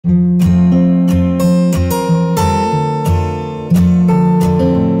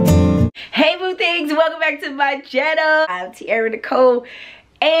my channel. I'm Tiera Nicole,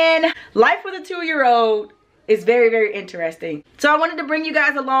 and life with a 2-year-old is very, very interesting. So I wanted to bring you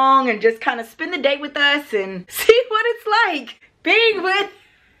guys along and just kind of spend the day with us and see what it's like being with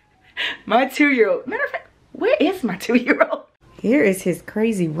my 2-year-old. Matter of fact, where is my 2-year-old? Here is his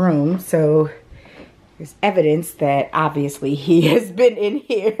crazy room. So there's evidence that obviously he has been in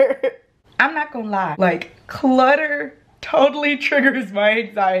here. I'm not gonna lie, like clutter totally triggers my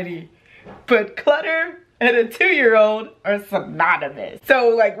anxiety, but clutter and a 2-year-old are synonymous. So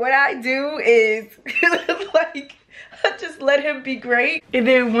like what I do is like I just let him be great, and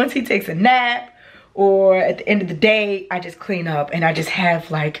then once he takes a nap or at the end of the day, I just clean up and I just have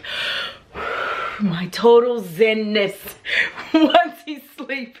like my total zenness once he's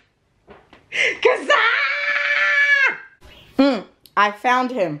asleep. Cause I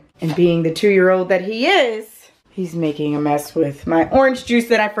found him, and being the 2-year-old that he is, he's making a mess with my orange juice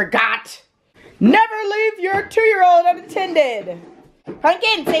that I forgot. Never leave your 2-year-old unattended.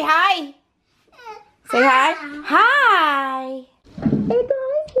 Pumpkin, say hi. Say hi. Hi. Hey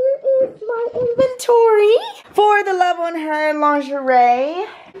guys, here is my inventory for the Love on Her lingerie.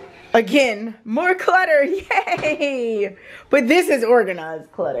 Again, more clutter, yay! But this is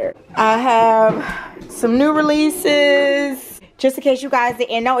organized clutter. I have some new releases. Just in case you guys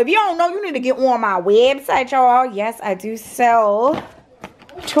didn't know. If you don't know, you need to get on my website, y'all. Yes, I do sell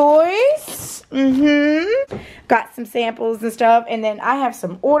toys. Got some samples and stuff. And then I have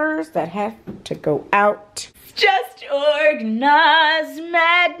some orders that have to go out. Just organized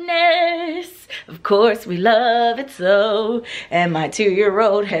madness. Of course, we love it so. And my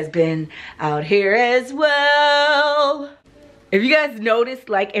 2-year-old has been out here as well. If you guys noticed,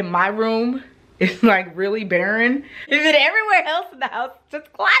 like in my room, it's like really barren. Is it everywhere else in the house?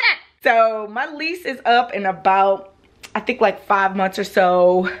 Just clutter. So my lease is up in about, I think like 5 months or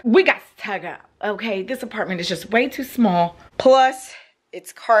so. We got to tug up. Okay, this apartment is just way too small. Plus,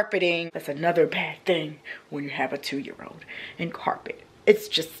 it's carpeting. That's another bad thing when you have a 2-year-old and carpet. It's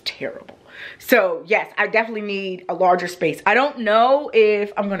just terrible. So yes, I definitely need a larger space. I don't know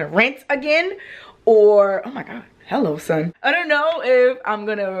if I'm gonna rent again or, oh my God, hello son. I don't know if I'm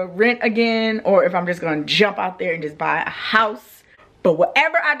gonna rent again or if I'm just gonna jump out there and just buy a house. But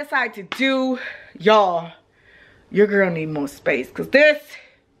whatever I decide to do, y'all, your girl need more space, because this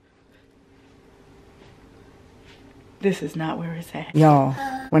is not where it's at. Y'all,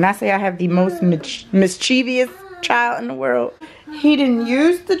 when I say I have the most mischievous child in the world, he didn't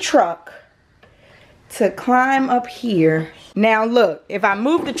use the truck to climb up here. Now look, if I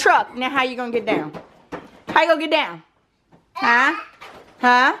move the truck, now how you gonna get down? How you gonna get down? Huh?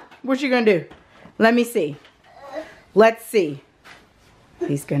 Huh? What you gonna do? Let me see. Let's see.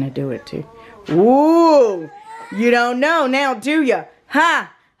 He's gonna do it too. Ooh, you don't know now, do ya? Huh?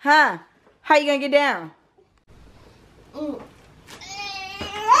 Huh? How you gonna get down?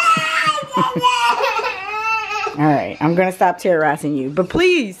 Alright, I'm gonna stop terrorizing you, but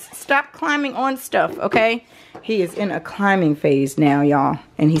please stop climbing on stuff, okay? He is in a climbing phase now, y'all,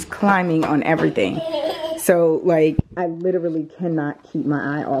 and he's climbing on everything. So like I literally cannot keep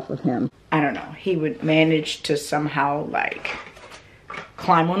my eye off of him. I don't know, he would manage to somehow like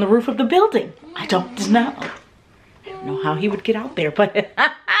climb on the roof of the building. I don't know how he would get out there, but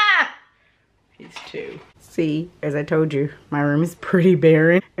he's 2. See, as I told you, my room is pretty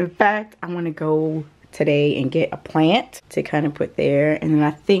barren. In fact, I want to go today and get a plant to kind of put there. And then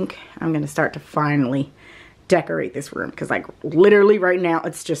I think I'm going to start to finally decorate this room. Because like literally right now,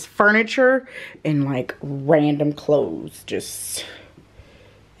 it's just furniture and like random clothes.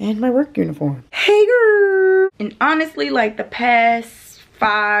 And my work uniform. Hey girl! And honestly, like the past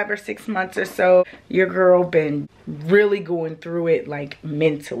 5 or 6 months or so, your girl been really going through it like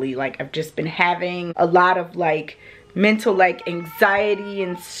mentally. Like I've just been having a lot of like mental like anxiety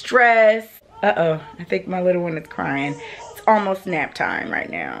and stress. Uh-oh, I think my little one is crying. It's almost nap time right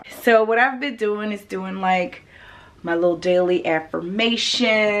now. So what I've been doing is doing like my little daily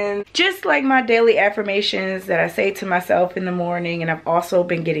affirmations. Just like my daily affirmations that I say to myself in the morning. And I've also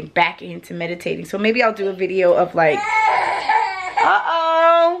been getting back into meditating. So maybe I'll do a video of like,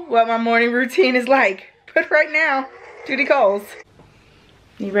 what my morning routine is like. But right now, Judy calls.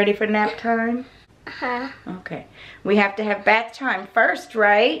 You ready for nap time? Uh-huh. Okay. We have to have bath time first,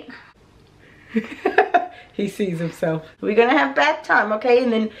 right? He sees himself. We're gonna have bath time, okay?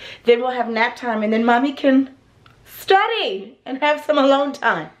 And then we'll have nap time, and then mommy can study and have some alone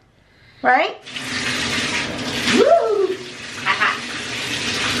time. Right? Woo!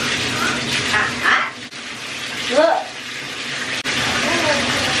 Look.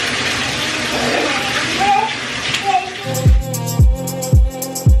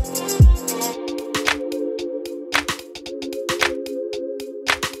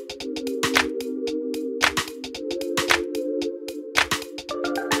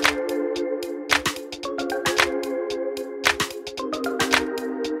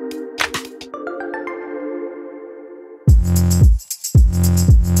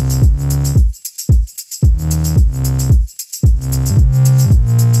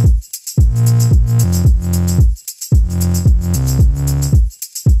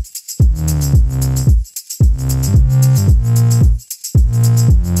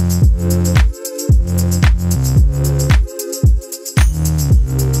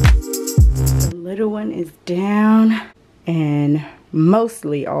 little one is down and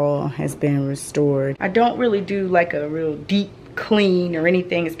mostly all has been restored. I don't really do like a real deep clean or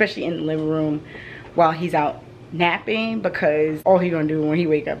anything, especially in the living room while he's out napping, because all he's gonna do when he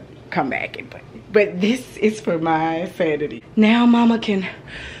wake up, come back and play. But this is for my sanity. Now mama can,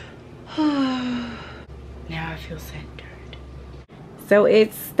 now I feel centered. So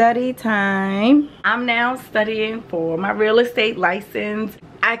it's study time. I'm now studying for my real estate license.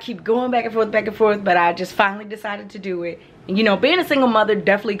 I keep going back and forth, but I just finally decided to do it. And you know, being a single mother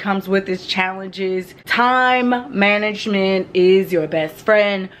definitely comes with its challenges. Time management is your best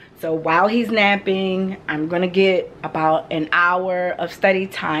friend. So while he's napping, I'm gonna get about an hour of study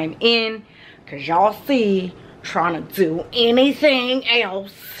time in, cause y'all see, trying to do anything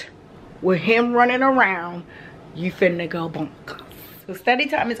else with him running around, you finna go bonkers. So study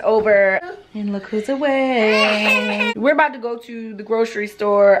time is over, and look who's away. We're about to go to the grocery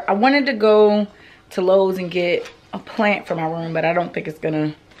store. I wanted to go to Lowe's and get a plant for my room, but I don't think that's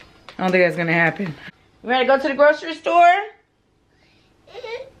gonna happen. You ready to go to the grocery store?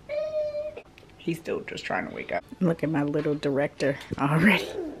 He's still just trying to wake up. Look at my little director already.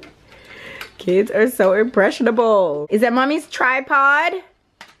 Kids are so impressionable. Is that mommy's tripod?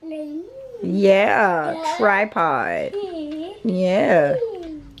 Yeah, tripod. Yeah.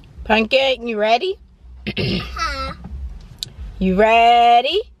 Pumpkin, you ready? You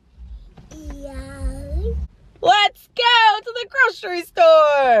ready? Yeah. Let's go to the grocery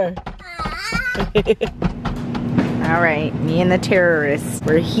store. All right, me and the terrorists.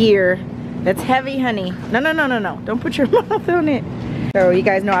 We're here. That's heavy, honey. No. Don't put your mouth on it. So you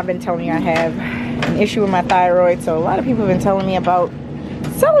guys know I've been telling you I have an issue with my thyroid. So a lot of people have been telling me about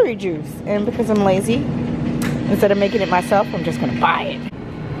celery juice. And because I'm lazy, instead of making it myself, I'm just gonna buy it.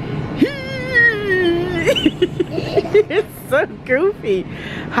 It's so goofy.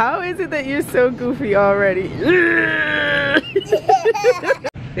 How is it that you're so goofy already?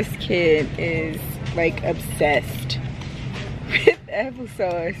 This kid is like obsessed with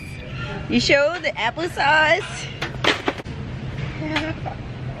applesauce. You show the applesauce?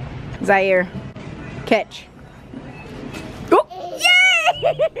 Zaire, catch. Oh,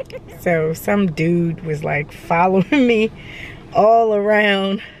 yay! So some dude was like following me all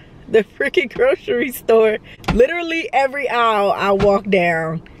around the freaking grocery store. Literally every aisle I walked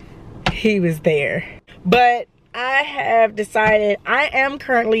down, he was there. But I have decided, I am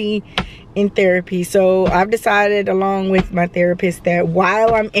currently in therapy, so I've decided along with my therapist that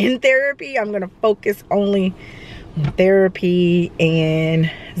while I'm in therapy, I'm gonna focus only on therapy and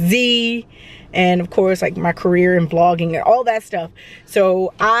Z, and of course like my career and vlogging and all that stuff.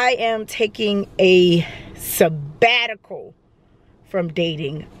 So I am taking a sabbatical from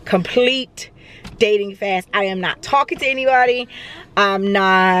dating, complete dating fast. I am not talking to anybody. I'm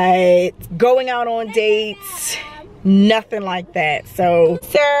not going out on dates, nothing like that. So,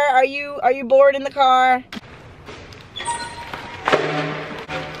 sir, are you bored in the car?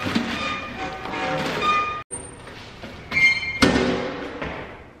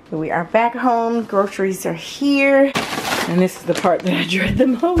 So we are back home. Groceries are here, and this is the part that I dread the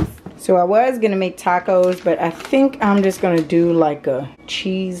most. So I was gonna make tacos, but I think I'm just gonna do like a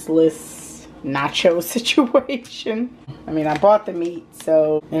cheeseless nacho situation. I mean, I bought the meat,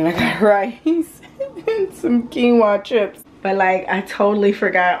 so, and I got rice and some quinoa chips. But like, I totally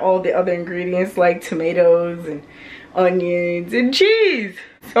forgot all the other ingredients like tomatoes and onions and cheese.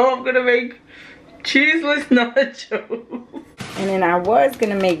 So I'm gonna make cheeseless nachos. And then I was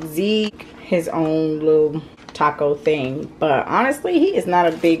gonna make Zeke his own little taco thing, but honestly he is not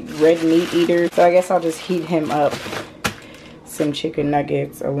a big red meat eater, so I guess I'll just heat him up some chicken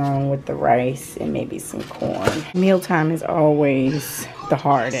nuggets along with the rice and maybe some corn. Mealtime is always the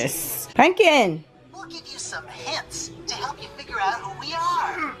hardest. Pumpkin! We'll give you some hints to help you figure out who we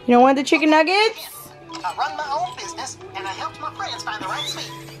are. You don't want the chicken nuggets? I run my own business and I help my friends find the right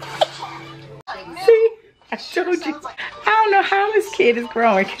sweet. See? I showed you. I don't know how this kid is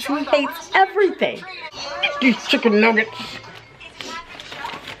growing because he hates everything. These chicken nuggets.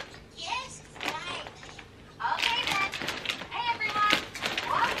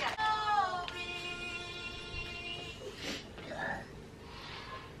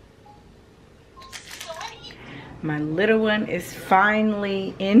 My little one is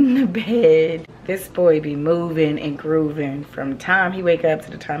finally in the bed. This boy be moving and grooving from the time he wake up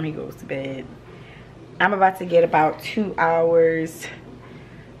to the time he goes to bed. I'm about to get about 2 hours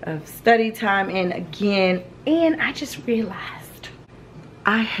of study time in again, and I just realized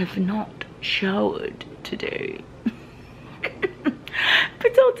I have not showered today.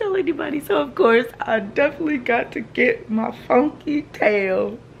 But don't tell anybody. So of course I definitely got to get my funky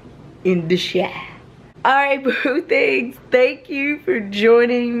tail in the shower. Alright, boo things, thank you for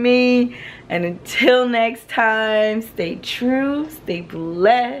joining me. And until next time, stay true, stay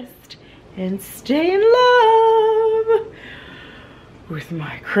blessed, and stay in love with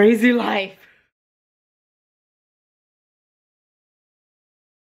my crazy life.